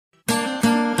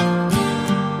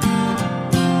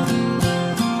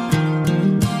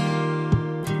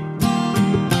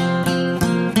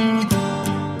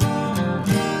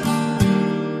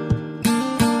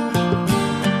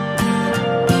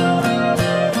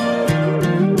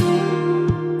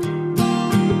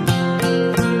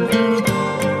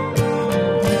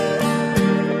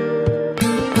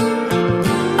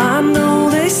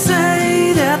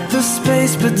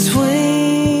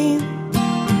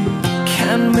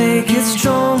make it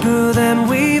stronger than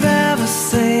we've ever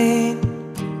seen.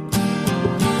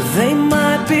 They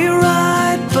might be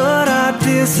right, but I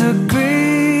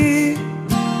disagree.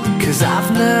 'Cause I've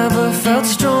never felt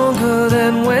stronger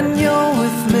than when you're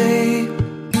with me.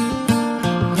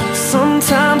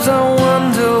 Sometimes I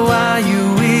wonder why you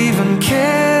even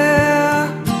care.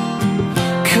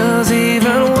 'Cause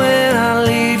even when I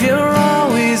leave, you're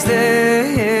always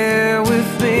there with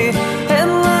me. And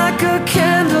like a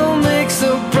candle makes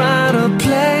a brighter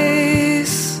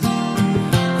place,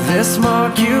 this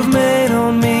mark you've made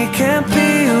on me can't be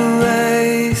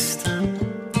erased.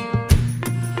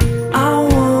 I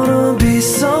wanna be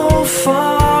so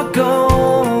far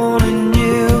gone in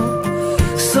you,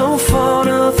 so far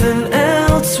nothing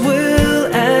else will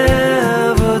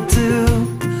ever do.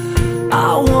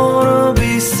 I wanna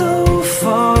be so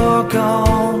far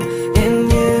gone in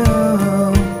you,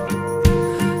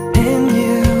 in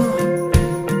you.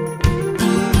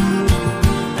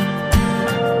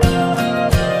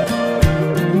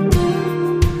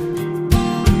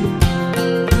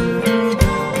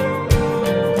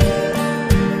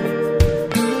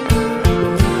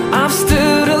 I've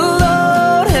stood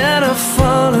alone and I've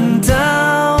fallen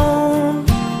down.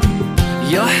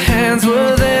 Your hands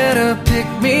were there to pick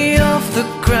me off the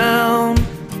ground.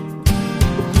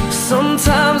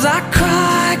 Sometimes I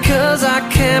cry 'cause I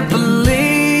can't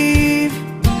believe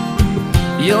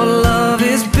your love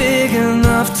is big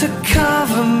enough to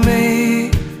cover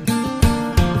me.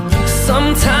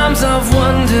 Sometimes I've